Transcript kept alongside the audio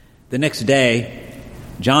The next day,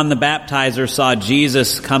 John the Baptizer saw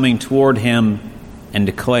Jesus coming toward him and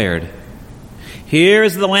declared, "Here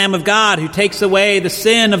is the Lamb of God who takes away the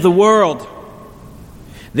sin of the world.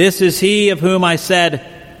 This is he of whom I said,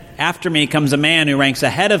 'After me comes a man who ranks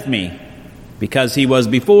ahead of me, because he was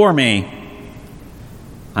before me.'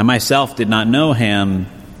 I myself did not know him,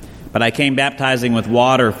 but I came baptizing with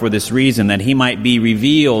water for this reason, that he might be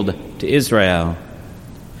revealed to Israel."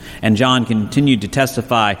 And John continued to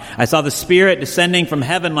testify, "I saw the Spirit descending from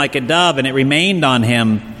heaven like a dove, and it remained on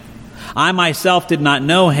him. I myself did not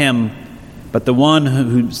know him, but the one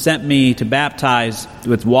who sent me to baptize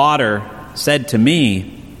with water said to me,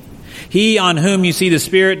 'He on whom you see the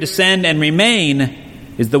Spirit descend and remain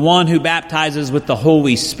is the one who baptizes with the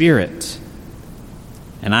Holy Spirit.'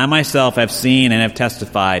 And I myself have seen and have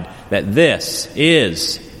testified that this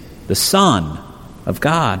is the Son of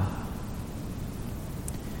God."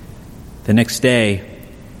 The next day,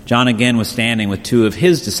 John again was standing with two of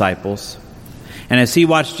his disciples. And as he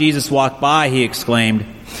watched Jesus walk by, he exclaimed,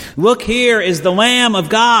 "Look, here is the Lamb of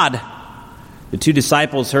God." The two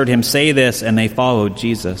disciples heard him say this, and they followed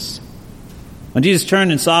Jesus. When Jesus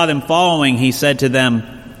turned and saw them following, he said to them,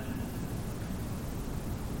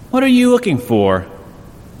 "What are you looking for?"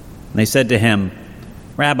 And they said to him,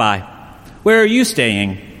 "Rabbi, where are you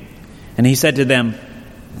staying?" And he said to them,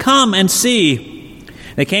 "Come and see."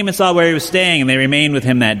 They came and saw where he was staying, and they remained with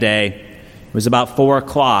him that day. It was about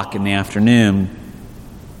 4:00 in the afternoon.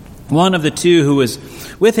 One of the two who was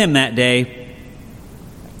with him that day,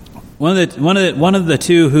 one of the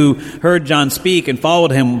two who heard John speak and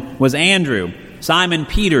followed him was Andrew, Simon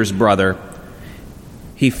Peter's brother.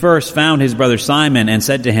 He first found his brother Simon and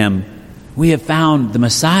said to him, "We have found the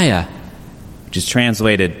Messiah," which is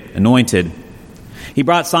translated anointed. He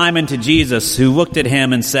brought Simon to Jesus, who looked at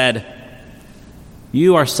him and said,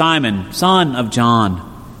 "You are Simon, son of John.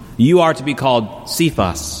 You are to be called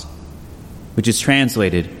Cephas," which is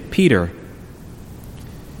translated Peter.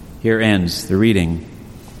 Here ends the reading.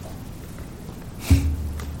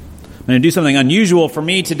 I'm going to do something unusual for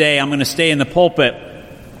me today. I'm going to stay in the pulpit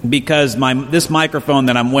because this microphone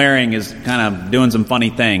that I'm wearing is kind of doing some funny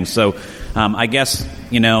things. So I guess,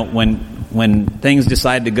 when things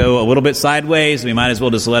decide to go a little bit sideways, we might as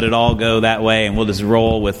well just let it all go that way, and we'll just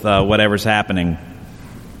roll with whatever's happening.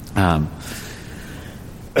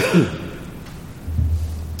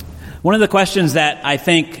 One of the questions that I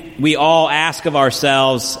think we all ask of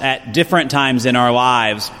ourselves at different times in our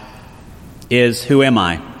lives is, who am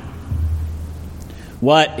I?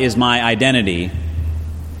 What is my identity?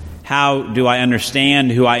 How do I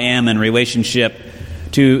understand who I am in relationship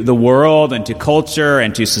to the world and to culture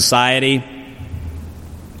and to society?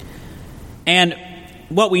 And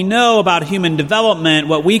what we know about human development,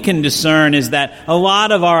 what we can discern, is that a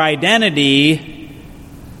lot of our identity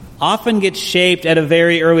often gets shaped at a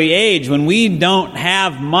very early age when we don't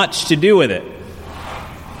have much to do with it.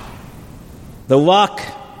 The luck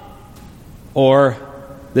or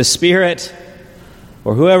the spirit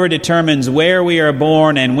or whoever determines where we are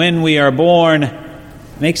born and when we are born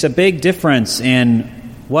makes a big difference in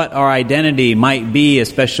what our identity might be,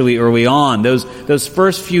 especially early on. Those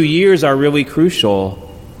first few years are really crucial.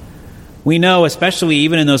 We know, especially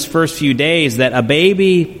even in those first few days, that a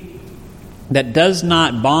baby that does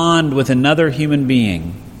not bond with another human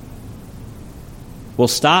being will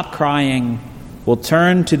stop crying, will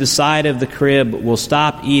turn to the side of the crib, will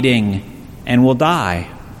stop eating, and will die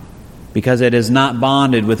because it is not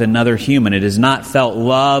bonded with another human. It has not felt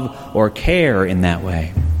love or care in that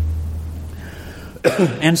way.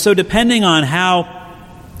 And so depending on how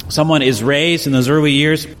someone is raised in those early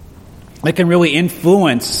years, it can really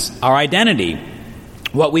influence our identity,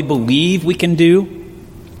 what we believe we can do,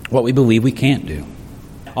 what we believe we can't do.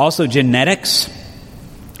 Also, genetics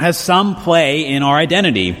has some play in our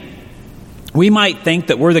identity. We might think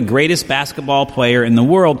that we're the greatest basketball player in the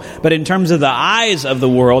world, but in terms of the eyes of the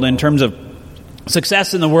world, in terms of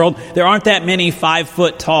success in the world, there aren't that many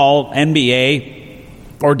 5-foot-tall NBA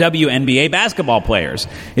or WNBA basketball players.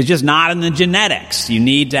 It's just not in the genetics. You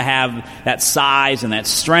need to have that size and that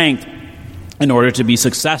strength in order to be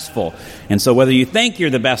successful. And so whether you think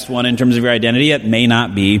you're the best one in terms of your identity, it may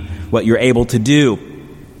not be what you're able to do.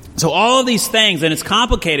 So all of these things, and it's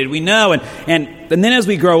complicated, we know, and then as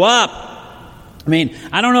we grow up,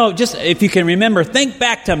 I don't know, just if you can remember, think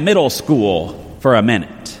back to middle school for a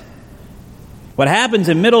minute. What happens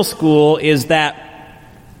in middle school is that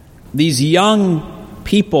these young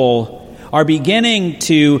people are beginning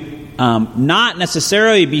to not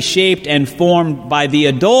necessarily be shaped and formed by the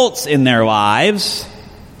adults in their lives,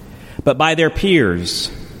 but by their peers.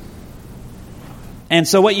 And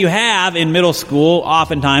so what you have in middle school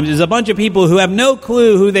oftentimes is a bunch of people who have no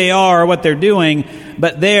clue who they are or what they're doing,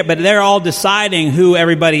 but they're all deciding who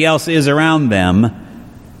everybody else is around them.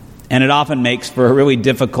 And it often makes for a really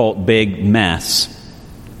difficult, big mess.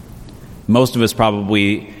 Most of us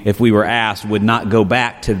probably, if we were asked, would not go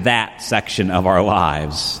back to that section of our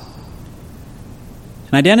lives.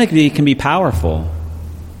 And identity can be powerful.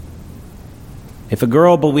 If a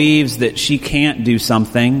girl believes that she can't do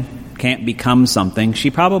something, can't become something, she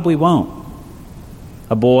probably won't.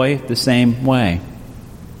 A boy, the same way.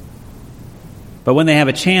 But when they have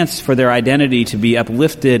a chance for their identity to be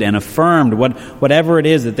uplifted and affirmed, whatever it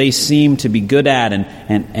is that they seem to be good at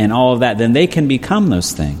and all of that, then they can become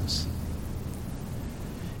those things.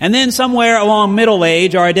 And then somewhere along middle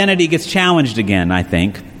age, our identity gets challenged again, I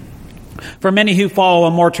think. For many who follow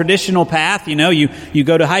a more traditional path, you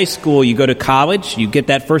go to high school, you go to college, you get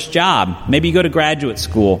that first job. Maybe you go to graduate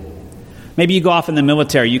school. Maybe you go off in the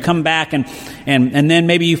military. You come back and then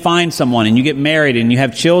maybe you find someone and you get married and you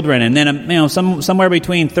have children. And then, somewhere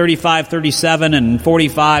between 35, 37 and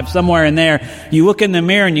 45, somewhere in there, you look in the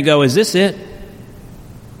mirror and you go, is this it?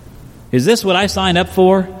 Is this what I signed up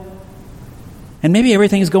for? And maybe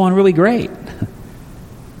everything is going really great.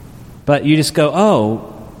 But you just go, oh,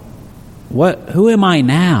 who am I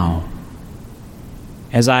now?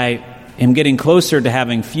 As I am getting closer to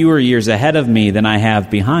having fewer years ahead of me than I have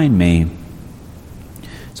behind me.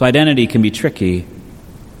 So identity can be tricky.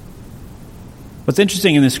 What's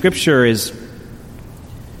interesting in the Scripture is,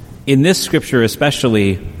 in this Scripture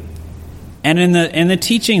especially, and in the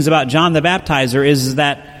teachings about John the Baptizer, is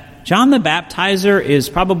that John the Baptizer is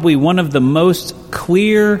probably one of the most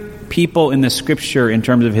clear people in the Scripture in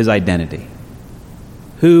terms of his identity.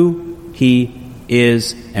 Who he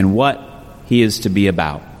is and what he is to be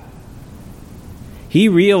about. He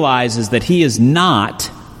realizes that he is not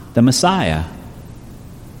the Messiah.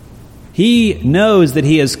 He knows that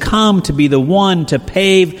he has come to be the one to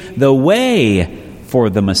pave the way for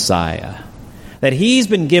the Messiah. That he's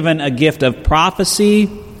been given a gift of prophecy,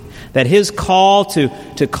 that his call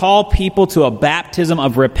to call people to a baptism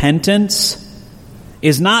of repentance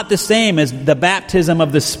is not the same as the baptism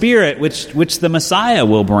of the Spirit which the Messiah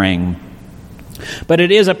will bring. But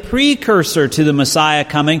it is a precursor to the Messiah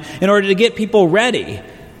coming in order to get people ready.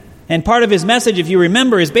 And part of his message, if you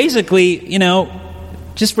remember, is basically,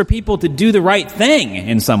 just for people to do the right thing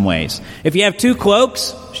in some ways. If you have 2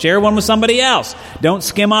 cloaks, share one with somebody else. Don't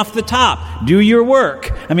skim off the top. Do your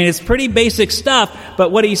work. I mean, it's pretty basic stuff,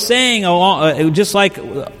 but what he's saying, just like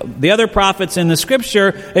the other prophets in the Scripture,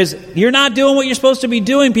 is you're not doing what you're supposed to be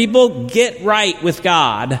doing, people. Get right with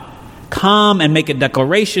God. Come and make a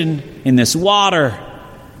declaration in this water,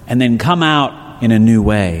 and then come out in a new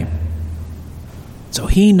way. So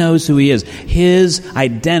he knows who he is. His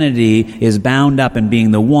identity is bound up in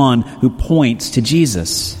being the one who points to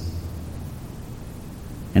Jesus.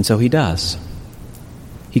 And so he does.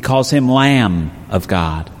 He calls him Lamb of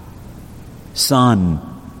God, Son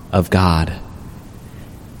of God.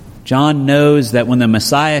 John knows that when the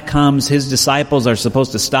Messiah comes, his disciples are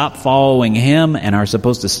supposed to stop following him and are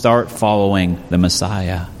supposed to start following the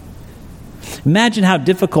Messiah. Imagine how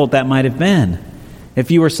difficult that might have been if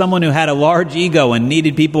you were someone who had a large ego and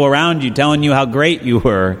needed people around you telling you how great you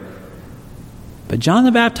were. But John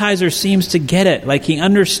the Baptizer seems to get it, like he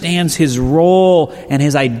understands his role and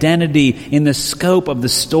his identity in the scope of the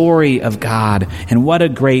story of God. And what a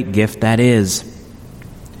great gift that is.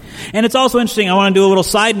 And it's also interesting, I want to do a little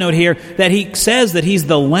side note here, that he says that he's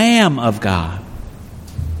the Lamb of God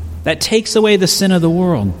that takes away the sin of the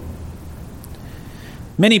world.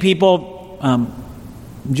 Many people,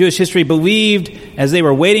 Jewish history, believed as they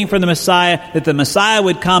were waiting for the Messiah that the Messiah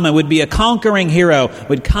would come and would be a conquering hero,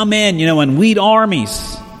 would come in, and lead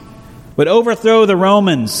armies, would overthrow the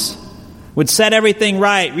Romans, would set everything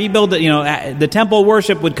right, rebuild the temple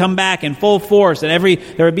worship would come back in full force, and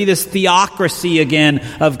there would be this theocracy again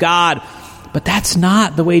of God. But that's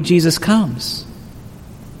not the way Jesus comes.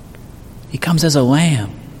 He comes as a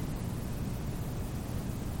lamb.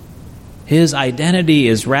 His identity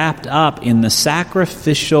is wrapped up in the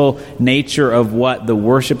sacrificial nature of what the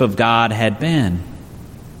worship of God had been.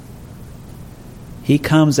 He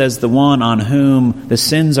comes as the one on whom the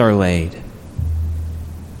sins are laid.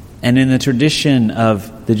 And in the tradition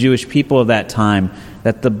of the Jewish people of that time,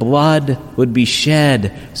 that the blood would be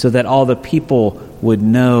shed so that all the people would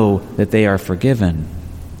know that they are forgiven.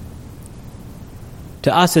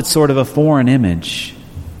 To us, it's sort of a foreign image,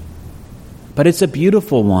 but it's a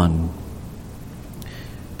beautiful one.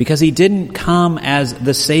 Because he didn't come as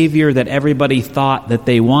the Savior that everybody thought that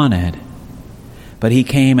they wanted, but he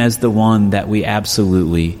came as the one that we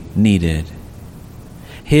absolutely needed.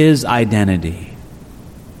 his identity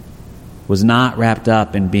was not wrapped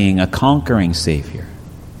up in being a conquering Savior,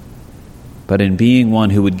 but in being one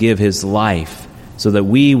who would give his life so that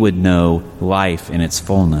we would know life in its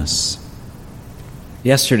fullness.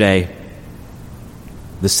 Yesterday,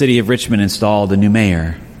 the city of Richmond installed a new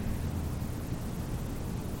mayor.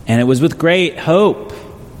 And it was with great hope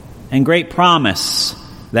and great promise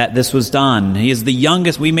that this was done. He is the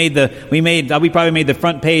youngest. We probably made the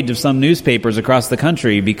front page of some newspapers across the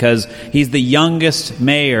country because he's the youngest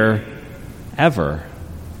mayor ever.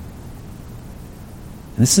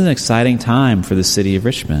 And this is an exciting time for the city of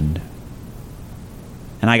Richmond.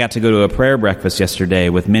 And I got to go to a prayer breakfast yesterday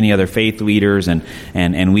with many other faith leaders and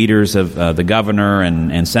leaders of the governor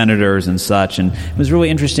and senators and such. And it was really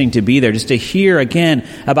interesting to be there just to hear again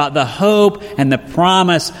about the hope and the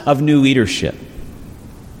promise of new leadership.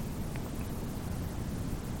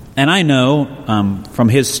 And I know from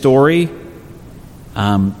his story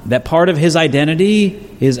that part of his identity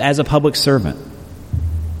is as a public servant.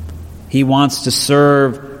 He wants to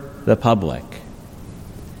serve the public.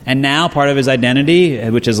 And now part of his identity,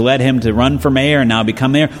 which has led him to run for mayor and now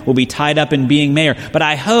become mayor, will be tied up in being mayor. But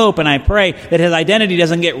I hope and I pray that his identity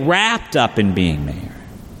doesn't get wrapped up in being mayor,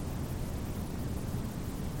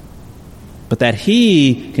 but that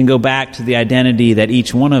he can go back to the identity that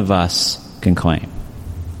each one of us can claim,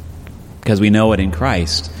 because we know it in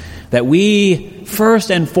Christ, that we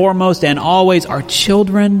first and foremost and always are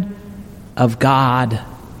children of God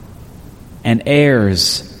and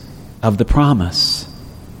heirs of the promise.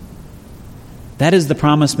 That is the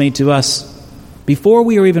promise made to us before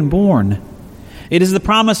we are even born. It is the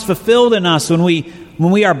promise fulfilled in us when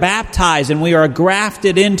we are baptized and we are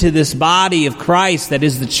grafted into this body of Christ that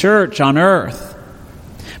is the church on earth.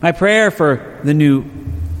 My prayer for the new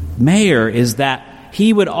mayor is that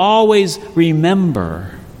he would always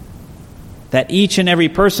remember that each and every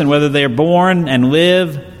person, whether they're born and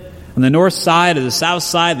live on the north side or the south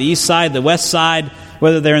side, the east side, the west side,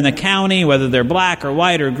 whether they're in the county, whether they're black or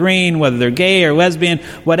white or green, whether they're gay or lesbian,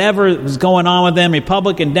 whatever is going on with them,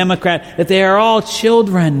 Republican, Democrat, that they are all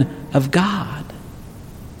children of God,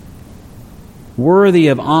 worthy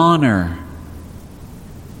of honor,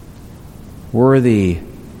 worthy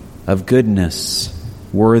of goodness,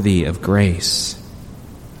 worthy of grace.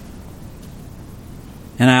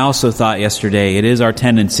 And I also thought yesterday, it is our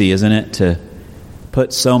tendency, isn't it, to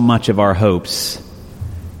put so much of our hopes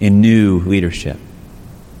in new leadership,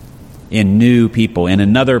 in new people, in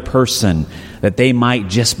another person, that they might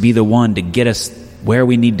just be the one to get us where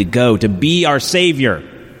we need to go, to be our Savior.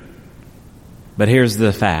 But here's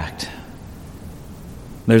the fact.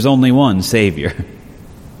 There's only one Savior.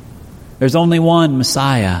 There's only one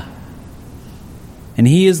Messiah. And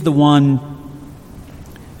He is the one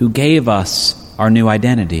who gave us our new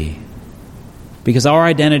identity. Because our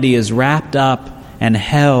identity is wrapped up and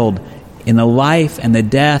held in the life and the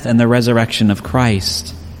death and the resurrection of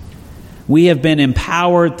Christ. We have been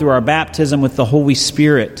empowered through our baptism with the Holy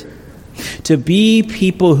Spirit to be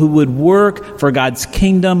people who would work for God's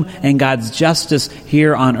kingdom and God's justice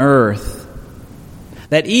here on earth.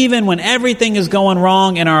 That even when everything is going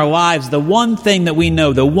wrong in our lives, the one thing that we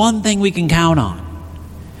know, the one thing we can count on,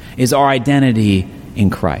 is our identity in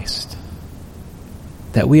Christ.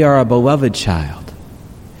 That we are a beloved child.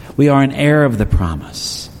 We are an heir of the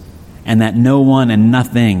promise. And that no one and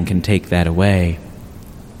nothing can take that away.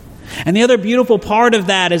 And the other beautiful part of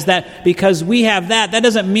that is that because we have that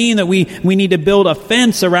doesn't mean that we need to build a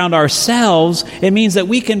fence around ourselves. It means that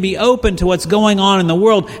we can be open to what's going on in the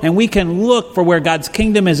world, and we can look for where God's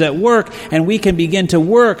kingdom is at work, and we can begin to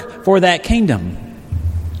work for that kingdom.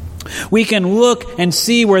 We can look and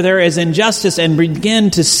see where there is injustice and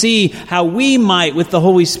begin to see how we might, with the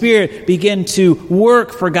Holy Spirit, begin to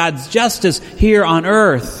work for God's justice here on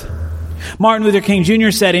earth. Martin Luther King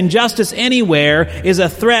Jr. said, "Injustice anywhere is a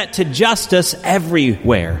threat to justice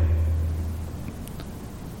everywhere."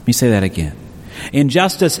 Let me say that again.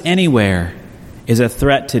 Injustice anywhere is a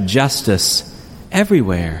threat to justice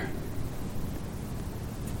everywhere.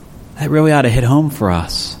 That really ought to hit home for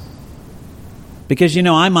us. Because,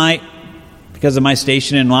 I might, because of my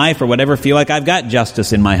station in life or whatever, feel like I've got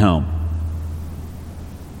justice in my home.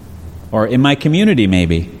 Or in my community,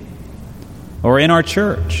 maybe. Or in our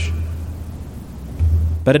church.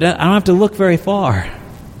 But I don't have to look very far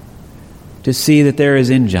to see that there is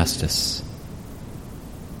injustice.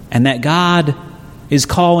 And that God is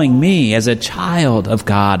calling me as a child of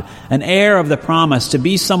God, an heir of the promise, to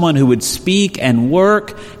be someone who would speak and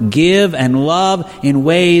work, give and love in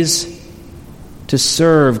ways to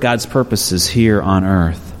serve God's purposes here on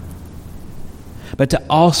earth. But to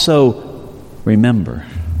also remember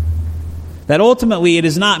That ultimately it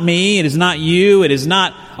is not me, it is not you, it is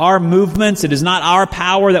not our movements, it is not our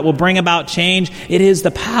power that will bring about change. It is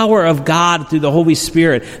the power of God through the Holy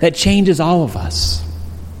Spirit that changes all of us.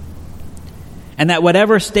 And that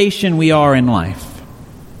whatever station we are in life,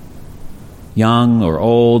 young or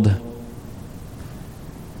old,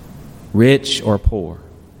 rich or poor,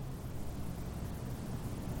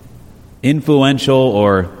 influential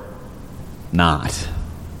or not,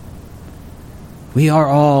 we are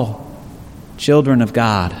all children of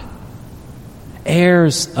God,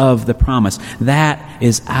 heirs of the promise. That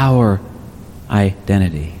is our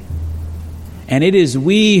identity. And it is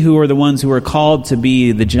we who are the ones who are called to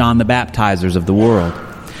be the John the Baptizers of the world.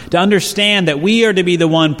 To understand that we are to be the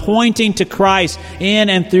one pointing to Christ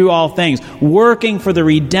in and through all things, working for the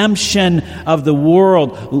redemption of the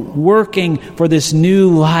world, working for this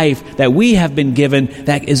new life that we have been given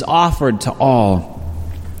that is offered to all.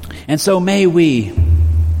 And so may we,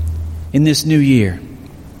 in this new year,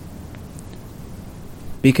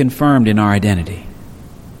 be confirmed in our identity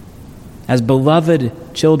as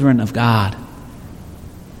beloved children of God,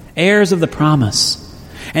 heirs of the promise.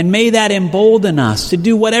 And may that embolden us to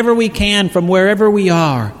do whatever we can from wherever we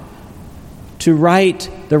are to right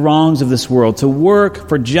the wrongs of this world, to work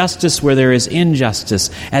for justice where there is injustice,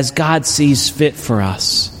 as God sees fit for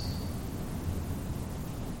us.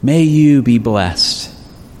 May you be blessed,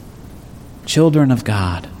 children of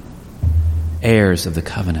God, heirs of the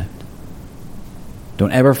covenant.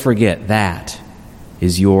 Don't ever forget that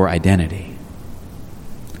is your identity.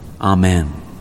 Amen.